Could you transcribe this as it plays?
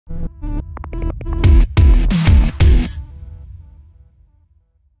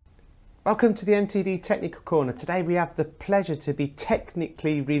Welcome to the MTD Technical Corner. Today we have the pleasure to be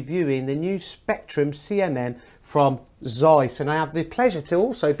technically reviewing the new Spectrum CMM from ZEISS, and I have the pleasure to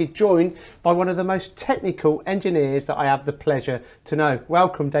also be joined by one of the most technical engineers that I have the pleasure to know.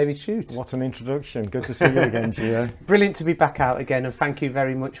 Welcome, David Shute. What an introduction. Good to see you again, Gio. Brilliant to be back out again, and thank you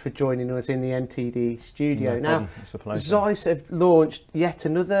very much for joining us in the MTD studio. No problem. It's a pleasure. ZEISS have launched yet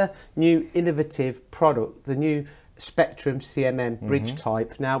another new innovative product, the new Spectrum CMM bridge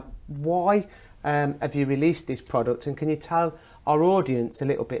type. Now, why have you released this product, and can you tell our audience a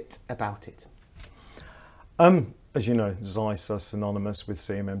little bit about it? As you know, ZEISS are synonymous with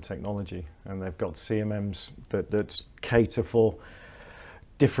CMM technology, and they've got CMMs that cater for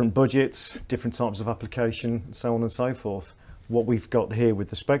different budgets, different types of application, and so on and so forth. What we've got here with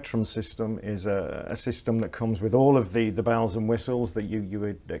the Spectrum system is a system that comes with all of the bells and whistles that you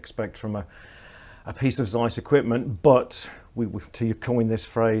would expect from a piece of ZEISS equipment, but to coin this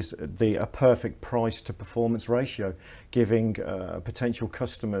phrase, a perfect price to performance ratio, giving potential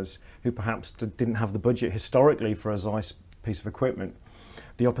customers who perhaps didn't have the budget historically for a ZEISS piece of equipment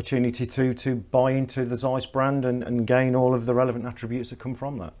the opportunity to buy into the ZEISS brand and gain all of the relevant attributes that come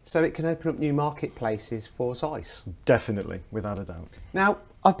from that. So it can open up new marketplaces for ZEISS? Definitely, without a doubt. Now,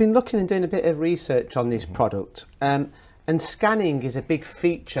 I've been looking and doing a bit of research on this product, and scanning is a big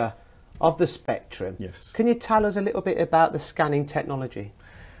feature of the Spectrum. Yes. Can you tell us a little bit about the scanning technology?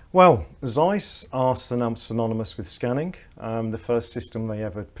 Well, ZEISS are synonymous with scanning. The first system they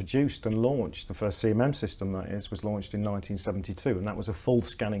ever produced and launched, the first CMM system that is, was launched in 1972, and that was a full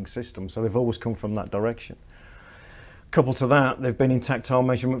scanning system, so they've always come from that direction. Coupled to that, they've been in tactile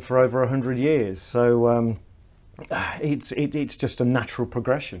measurement for over 100 years, so it's just a natural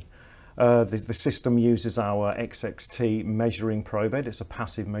progression. The system uses our XXT measuring probe head. It's a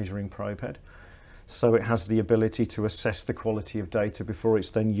passive measuring probe head. So it has the ability to assess the quality of data before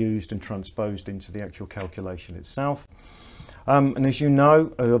it's then used and transposed into the actual calculation itself. And as you know,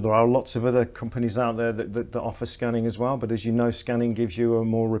 there are lots of other companies out there that offer scanning as well, but as you know, scanning gives you a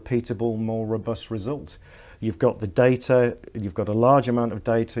more repeatable, more robust result. You've got the data, you've got a large amount of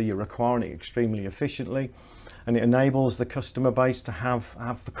data, you're acquiring it extremely efficiently, and it enables the customer base to have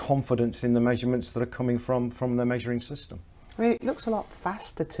the confidence in the measurements that are coming from their measuring system. I mean, it looks a lot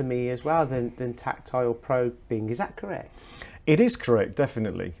faster to me as well than tactile probing. Is that correct? It is correct,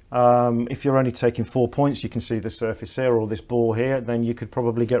 definitely. If you're only taking 4 points, you can see the surface here or this ball here, then you could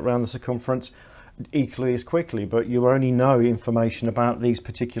probably get around the circumference equally as quickly, but you only know information about these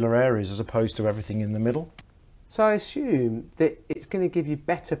particular areas as opposed to everything in the middle. So I assume that it's going to give you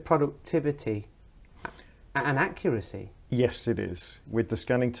better productivity and accuracy. Yes, it is. With the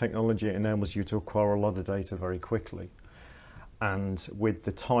scanning technology, it enables you to acquire a lot of data very quickly. And with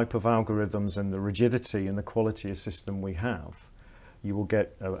the type of algorithms and the rigidity and the quality of system we have, you will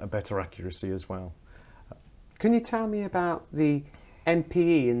get a better accuracy as well. Can you tell me about the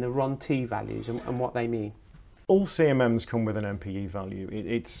MPE and the RON-T values and what they mean? All CMMs come with an MPE value.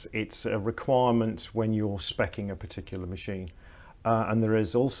 It's a requirement when you're speccing a particular machine. And there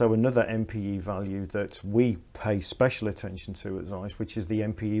is also another MPE value that we pay special attention to at ZEISS, which is the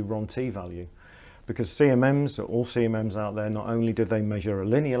MPE RON-T value. Because CMMs, all CMMs out there, not only do they measure a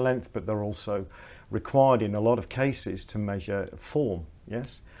linear length, but they're also required in a lot of cases to measure form,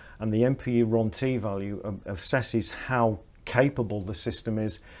 yes? And the MPE RON-T value assesses how capable the system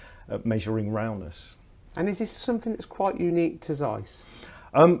is at measuring roundness. And is this something that's quite unique to ZEISS?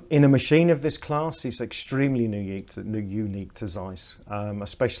 In a machine of this class, it's extremely unique to ZEISS,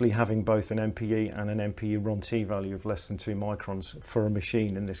 especially having both an MPE and an MPE RON-T value of less than 2 microns for a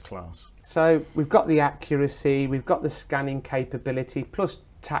machine in this class. So we've got the accuracy, we've got the scanning capability, plus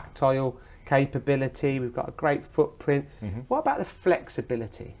tactile capability, we've got a great footprint. What about the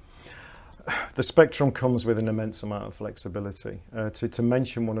flexibility? The Spectrum comes with an immense amount of flexibility. To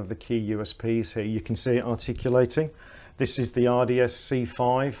mention one of the key USPs here, you can see it articulating. This is the RDS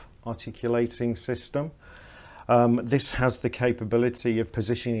C5 articulating system. This has the capability of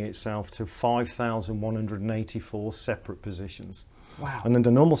positioning itself to 5,184 separate positions. Wow. And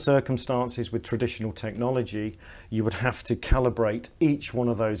under normal circumstances with traditional technology, you would have to calibrate each one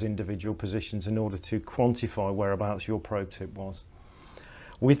of those individual positions in order to quantify whereabouts your probe tip was.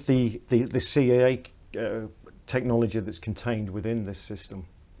 With the CAA technology that's contained within this system,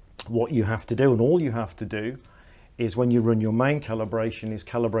 what you have to do, and all you have to do, is when you run your main calibration is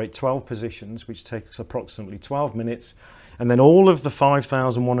calibrate 12 positions, which takes approximately 12 minutes, and then all of the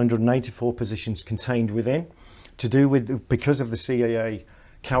 5,184 positions contained within, to do with, because of the CAA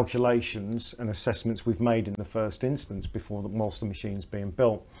calculations and assessments we've made in the first instance whilst the machine's being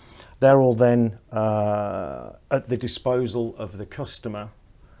built, they're all then at the disposal of the customer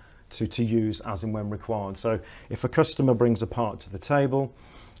to use as and when required. So if a customer brings a part to the table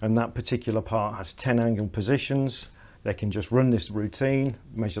and that particular part has 10 angle positions, they can just run this routine,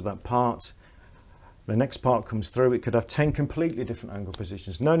 measure that part. The next part comes through, it could have 10 completely different angle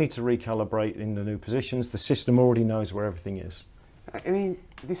positions. No need to recalibrate in the new positions. The system already knows where everything is. I mean,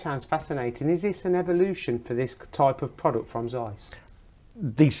 this sounds fascinating. Is this an evolution for this type of product from ZEISS?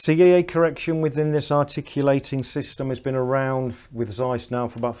 The CAA correction within this articulating system has been around with ZEISS now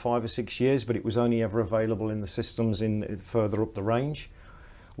for about 5 or 6 years, but it was only ever available in the systems further up the range.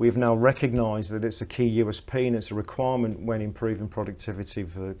 We've now recognised that it's a key USP and it's a requirement when improving productivity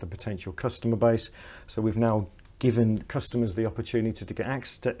for the potential customer base. So we've now given customers the opportunity to get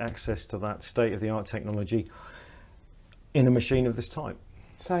access to that state-of-the-art technology in a machine of this type.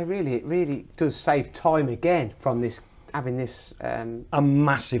 So really, it really does save time again from this, having this... A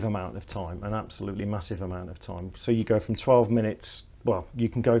massive amount of time, an absolutely massive amount of time. So you go from 12 minutes, well, you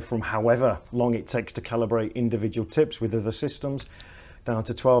can go from however long it takes to calibrate individual tips with other systems, down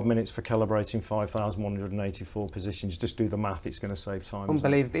to 12 minutes for calibrating 5,184 positions. Just do the math, it's going to save time.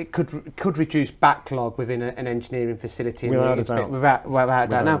 Unbelievable. It could reduce backlog within an engineering facility. Without a doubt. Without a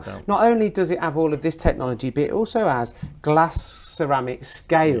doubt. Now, not only does it have all of this technology, but it also has glass ceramic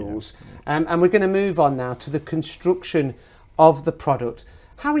scales. Yeah. And we're going to move on now to the construction of the product.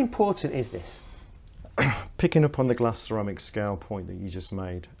 How important is this? Picking up on the glass ceramic scale point that you just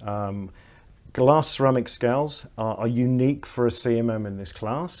made. Glass ceramic scales are unique for a CMM in this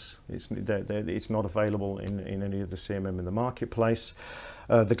class. It's not available in any of the CMM in the marketplace.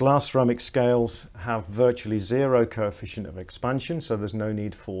 The glass ceramic scales have virtually zero coefficient of expansion, so there's no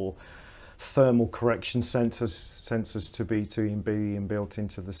need for thermal correction sensors to be inbuilt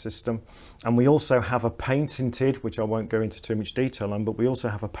into the system. And we also have a patented, which I won't go into too much detail on, but we also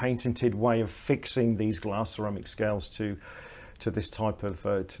have a patented way of fixing these glass ceramic scales to this type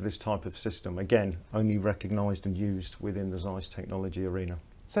of system. Again, only recognised and used within the ZEISS technology arena.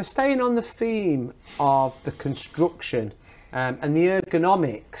 So staying on the theme of the construction and the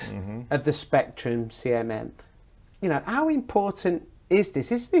ergonomics of the Spectrum CMM, you know, how important is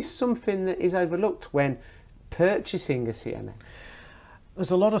this? Is this something that is overlooked when purchasing a CMM?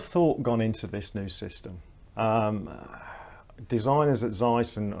 There's a lot of thought gone into this new system. Designers at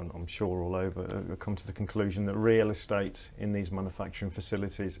ZEISS, and I'm sure all over, have come to the conclusion that real estate in these manufacturing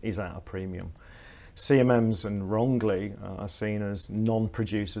facilities is at a premium. CMMs, and wrongly, are seen as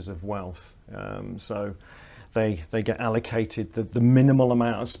non-producers of wealth. So they get allocated the minimal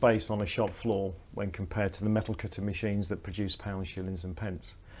amount of space on a shop floor when compared to the metal cutting machines that produce pounds, shillings and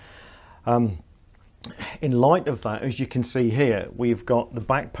pence. In light of that, as you can see here, we've got the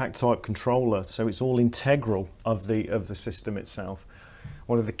backpack type controller, so it's all integral of the system itself.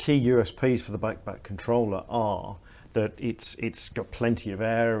 One of the key USPs for the backpack controller are that it's got plenty of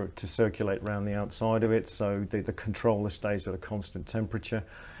air to circulate around the outside of it, so the controller stays at a constant temperature.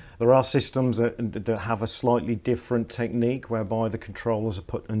 There are systems that have a slightly different technique whereby the controllers are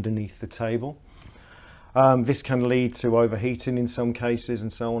put underneath the table. This can lead to overheating in some cases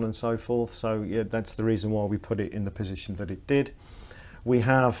and so on and so forth. So yeah, that's the reason why we put it in the position that it did. We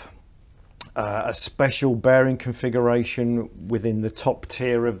have a special bearing configuration within the top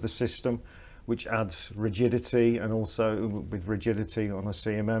tier of the system, which adds rigidity, and also with rigidity on a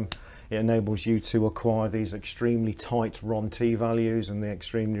CMM, it enables you to acquire these extremely tight RON-T values and the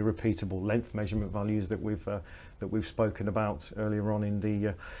extremely repeatable length measurement values that we've spoken about earlier on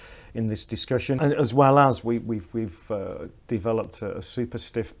in this discussion, and as well as we've developed a super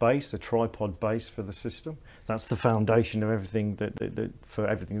stiff base, a tripod base for the system. That's the foundation of everything for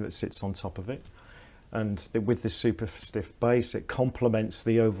everything that sits on top of it. And with this super stiff base, it complements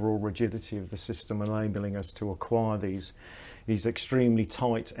the overall rigidity of the system, enabling us to acquire these extremely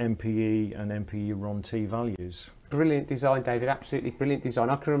tight MPE and MPE RON-T values. Brilliant design, David, absolutely brilliant design.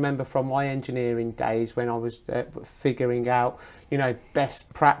 I can remember from my engineering days when I was figuring out, you know,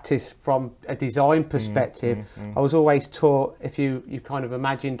 best practice from a design perspective. I was always taught, if you kind of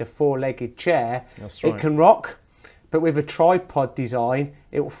imagined a four-legged chair, that's right, it can rock, but with a tripod design,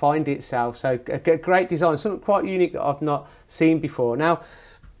 it will find itself. So a great design, something quite unique that I've not seen before. Now,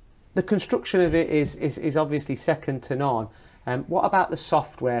 the construction of it is obviously second to none. What about the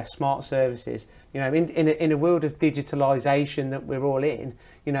software, smart services? You know, in a world of digitalisation that we're all in,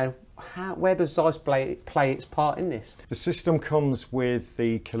 you know, where does ZEISS play its part in this? The system comes with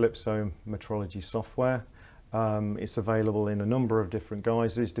the Calypso metrology software. It's available in a number of different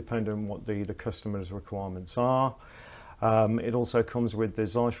guises, depending on what the customer's requirements are. It also comes with the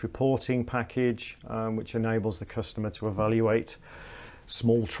ZEISS reporting package, which enables the customer to evaluate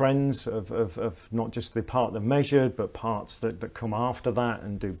small trends of not just the part they've measured, but parts that come after that,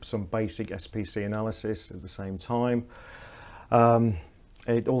 and do some basic SPC analysis at the same time.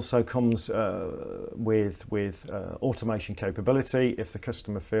 It also comes with automation capability. If the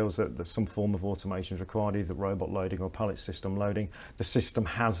customer feels that some form of automation is required, either robot loading or pallet system loading, the system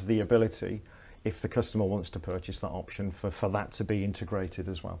has the ability, if the customer wants to purchase that option, for that to be integrated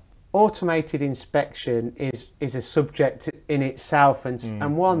as well. Automated inspection is a subject in itself,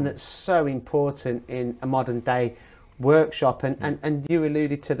 and one that's so important in a modern day workshop. And you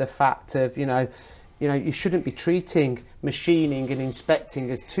alluded to the fact of, you know, you shouldn't be treating machining and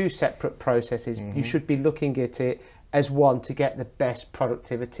inspecting as two separate processes. You should be looking at it as one to get the best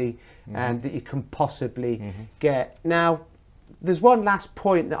productivity that you can possibly get. Now, there's one last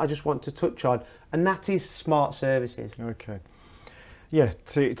point that I just want to touch on, and that is smart services. Okay. Yeah,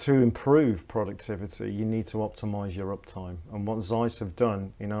 to improve productivity, you need to optimise your uptime. And what ZEISS have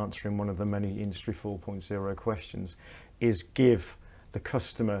done in answering one of the many Industry 4.0 questions is give the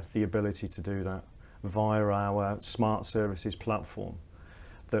customer the ability to do that via our smart services platform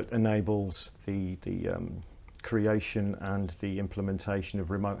that enables the creation and the implementation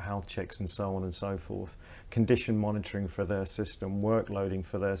of remote health checks and so on and so forth, condition monitoring for their system, work loading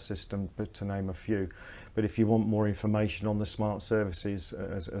for their system, but to name a few. But if you want more information on the smart services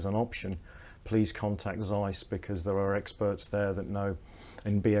as an option, please contact ZEISS, because there are experts there that know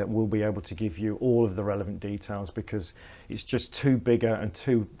and will be able to give you all of the relevant details, because it's just too bigger and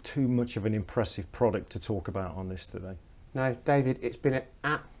too much of an impressive product to talk about on this today. No, David, it's been an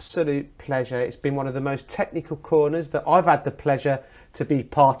absolute pleasure. It's been one of the most technical corners that I've had the pleasure to be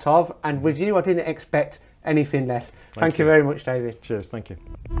part of, and with you I didn't expect anything less. Thank you very much, David. Cheers, thank you.